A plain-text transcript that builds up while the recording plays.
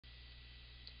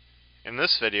In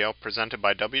this video, presented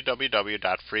by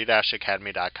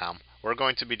www.free-academy.com, we're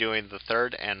going to be doing the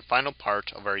third and final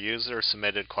part of our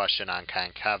user-submitted question on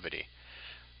concavity.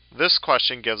 This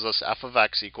question gives us f of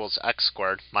x equals x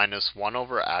squared minus 1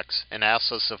 over x and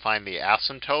asks us to find the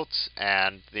asymptotes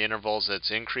and the intervals it's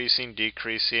increasing,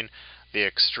 decreasing, the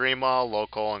extrema,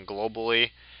 local and globally,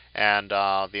 and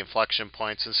the inflection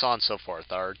points, and so on and so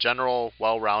forth. Our general,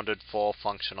 well-rounded, full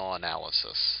functional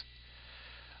analysis.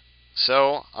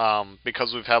 So,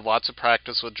 because we've had lots of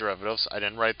practice with derivatives, I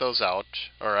didn't write those out,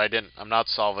 I'm not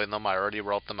solving them, I already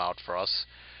wrote them out for us.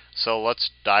 So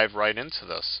let's dive right into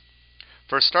this.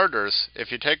 For starters, if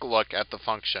you take a look at the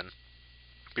function,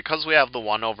 because we have the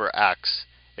 1 over x,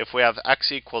 if we have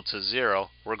x equal to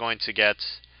 0, we're going to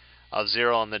get a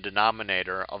 0 in the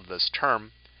denominator of this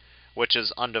term, which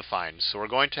is undefined. So we're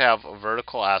going to have a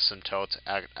vertical asymptote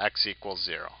at x equals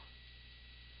 0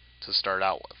 to start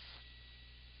out with.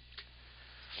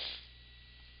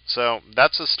 So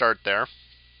that's a start there.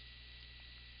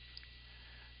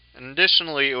 And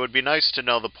additionally, it would be nice to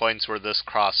know the points where this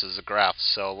crosses a graph.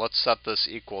 So let's set this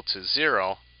equal to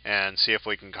 0 and see if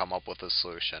we can come up with a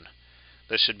solution.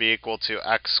 This should be equal to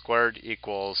x squared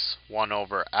equals 1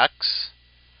 over x.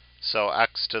 So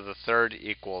x to the third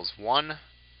equals 1.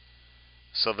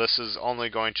 So this is only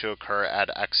going to occur at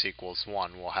x equals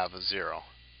 1. We'll have a 0.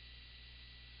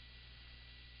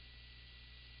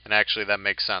 And actually that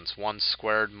makes sense. 1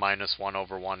 squared minus 1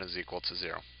 over 1 is equal to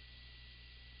 0.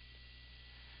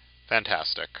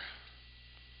 Fantastic.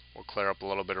 We'll clear up a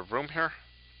little bit of room here.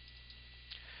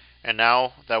 And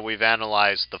now that we've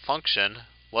analyzed the function,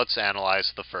 let's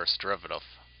analyze the first derivative.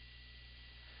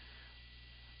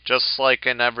 Just like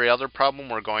in every other problem,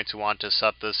 we're going to want to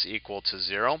set this equal to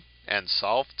 0 and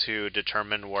solve to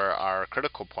determine where our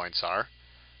critical points are.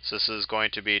 So this is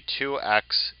going to be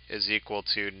 2x is equal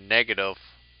to negative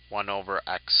 1 over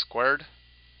x squared.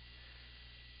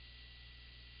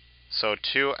 So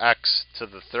 2x to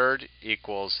the third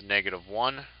equals negative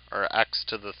 1, or x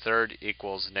to the third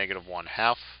equals negative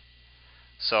 1/2.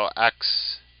 So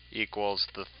x equals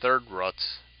the third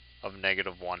root of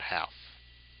negative 1/2.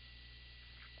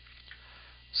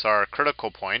 So our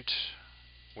critical point,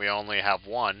 we only have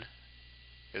 1,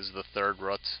 is the third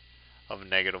root of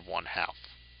negative 1/2.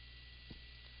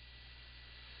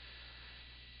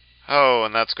 Oh,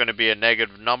 and that's going to be a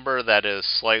negative number that is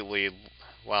slightly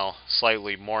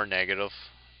more negative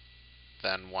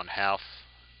than 1/2.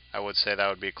 I would say that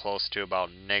would be close to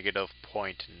about negative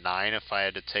 0.9 if I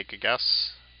had to take a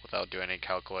guess without doing any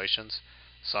calculations.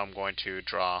 So I'm going to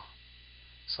draw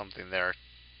something there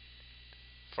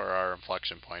for our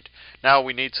inflection point. Now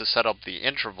we need to set up the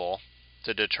interval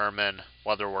to determine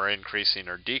whether we're increasing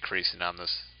or decreasing on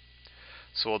this.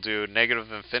 So we'll do negative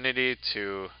infinity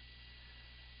to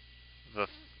the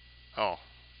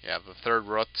third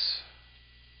root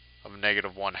of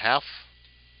negative 1/2,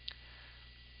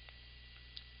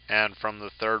 and from the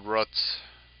third root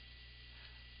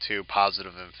to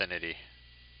positive infinity.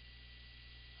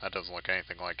 That doesn't look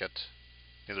anything like it.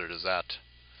 Neither does that.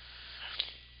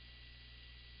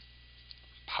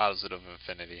 Positive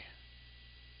infinity.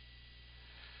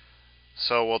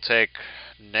 So we'll take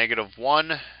negative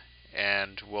 1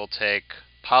 and we'll take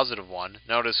positive 1.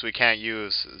 Notice we can't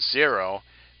use 0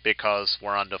 because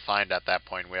we're undefined at that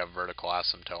point. We have vertical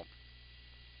asymptote.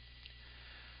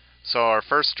 So our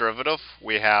first derivative,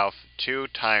 we have 2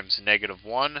 times negative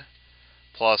 1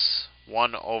 plus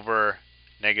 1 over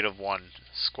negative 1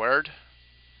 squared.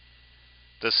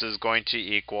 This is going to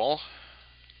equal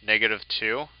negative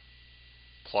 2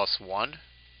 plus 1,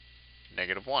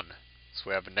 negative 1. So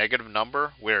we have a negative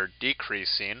number. We're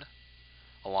decreasing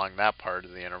along that part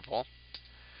of the interval.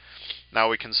 Now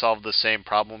we can solve the same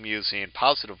problem using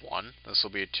positive 1. This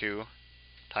will be 2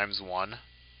 times 1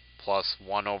 plus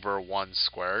 1 over 1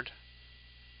 squared.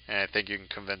 And I think you can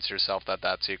convince yourself that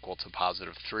that's equal to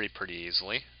positive 3 pretty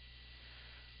easily.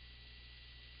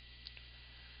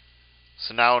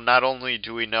 So now not only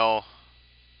do we know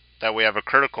that we have a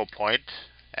critical point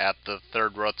at the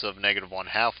third root of negative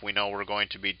 1/2, we know we're going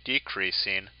to be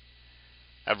decreasing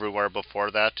everywhere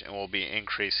before that, and we'll be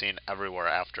increasing everywhere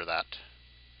after that.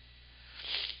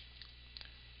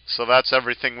 So that's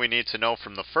everything we need to know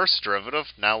from the first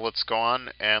derivative. Now let's go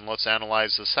on and let's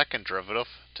analyze the second derivative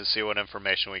to see what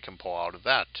information we can pull out of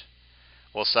that.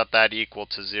 We'll set that equal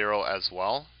to 0 as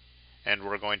well, and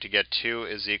we're going to get 2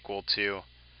 is equal to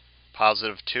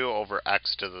positive 2 over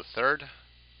x to the third.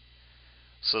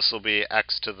 So this will be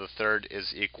x to the third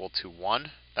is equal to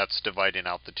 1. That's dividing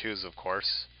out the 2's, of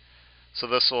course. So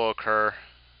this will occur,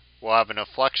 we'll have an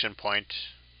inflection point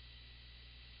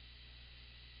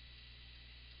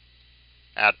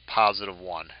at positive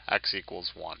 1, x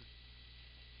equals 1.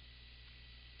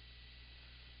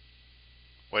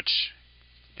 Which,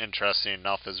 interesting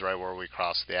enough, is right where we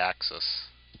cross the axis.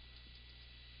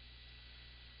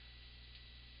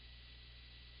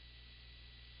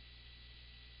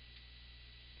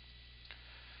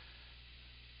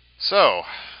 So,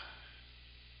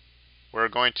 we're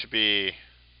going to be,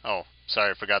 oh,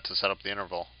 sorry, I forgot to set up the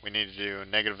interval. We need to do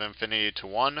negative infinity to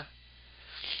 1,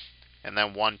 and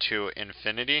then 1 to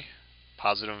infinity,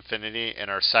 positive infinity, in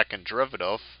our second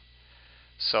derivative.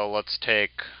 So let's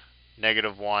take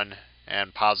negative 1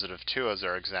 and positive 2 as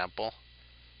our example.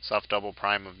 So f double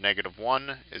prime of negative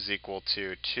 1 is equal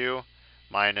to 2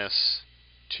 minus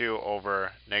 2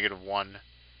 over negative 1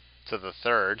 to the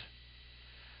third.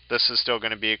 This is still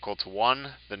going to be equal to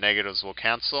 1. The negatives will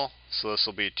cancel. So this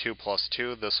will be 2 plus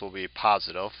 2. This will be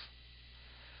positive.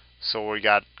 So we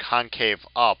got concave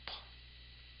up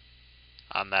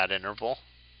on that interval.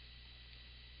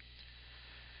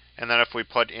 And then if we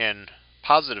put in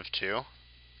positive 2,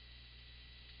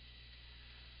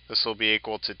 this will be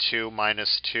equal to 2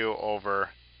 minus 2 over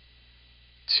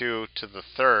 2 to the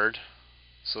third.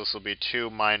 So this will be 2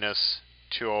 minus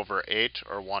 2 over 8,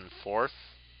 or 1/4.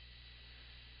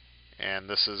 And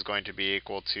this is going to be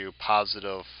equal to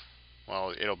positive,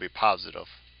 well, it'll be positive.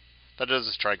 That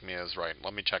doesn't strike me as right.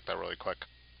 Let me check that really quick.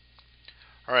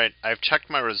 Alright, I've checked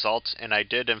my results, and I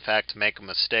did in fact make a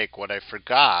mistake. What I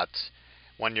forgot,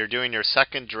 when you're doing your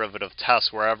second derivative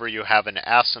test, wherever you have an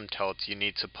asymptote, you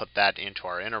need to put that into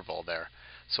our interval there.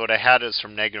 So what I had is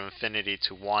from negative infinity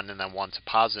to 1 and then 1 to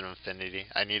positive infinity.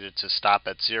 I needed to stop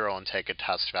at 0 and take a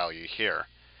test value here.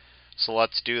 So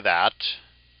let's do that.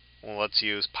 Well, let's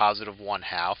use positive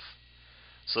 1/2.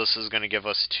 So this is going to give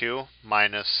us 2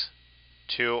 minus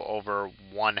 2 over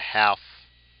 1/2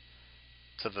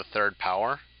 to the third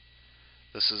power.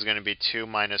 This is going to be 2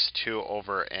 minus 2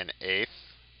 over an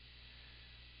eighth,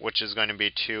 which is going to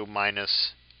be 2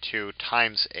 minus 2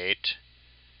 times 8,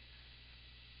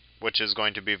 which is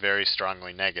going to be very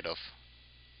strongly negative.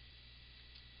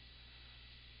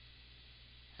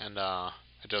 And I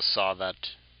just saw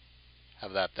that,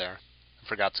 have that there. I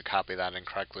forgot to copy that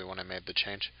incorrectly when I made the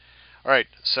change. Alright,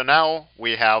 so now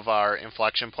we have our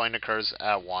inflection point occurs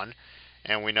at 1,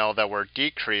 and we know that we're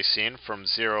decreasing from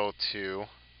 0 to,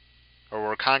 or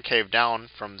we're concave down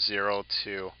from 0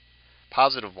 to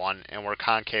positive 1, and we're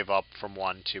concave up from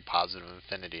 1 to positive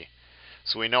infinity.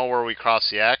 So we know where we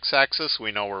cross the x-axis,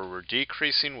 we know where we're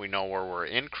decreasing, we know where we're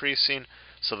increasing,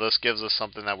 so this gives us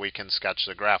something that we can sketch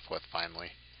the graph with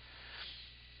finally.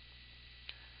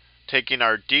 Taking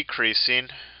our decreasing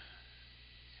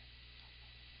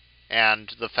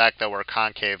and the fact that we're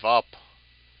concave up,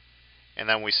 and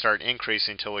then we start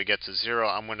increasing until we get to 0,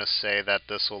 I'm going to say that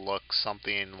this will look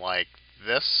something like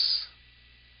this.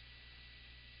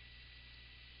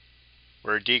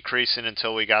 We're decreasing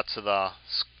until we got to the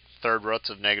third roots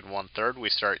of negative 1/3. We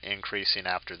start increasing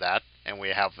after that, and we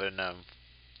have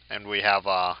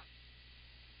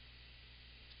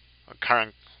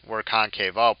we're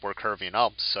concave up, we're curving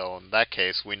up. So in that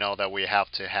case, we know that we have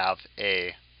to have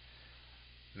a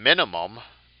minimum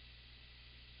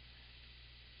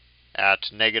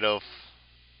at negative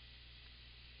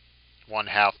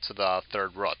 1/2 to the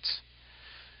third root.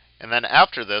 And then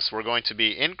after this, we're going to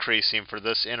be increasing for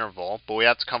this interval, but we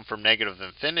have to come from negative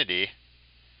infinity,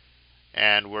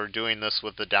 and we're doing this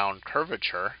with the down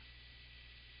curvature.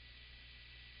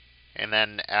 And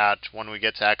then when we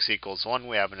get to x equals 1,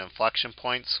 we have an inflection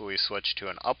point, so we switch to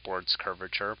an upwards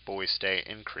curvature, but we stay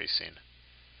increasing.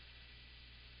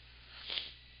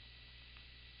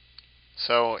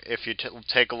 So if you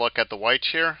take a look at the white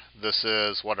here, this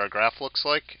is what our graph looks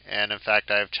like, and in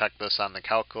fact I've checked this on the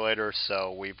calculator,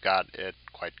 so we've got it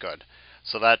quite good.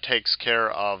 So that takes care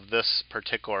of this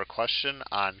particular question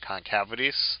on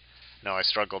concavities. I know I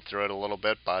struggled through it a little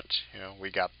bit, but we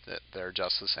got it there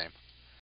just the same.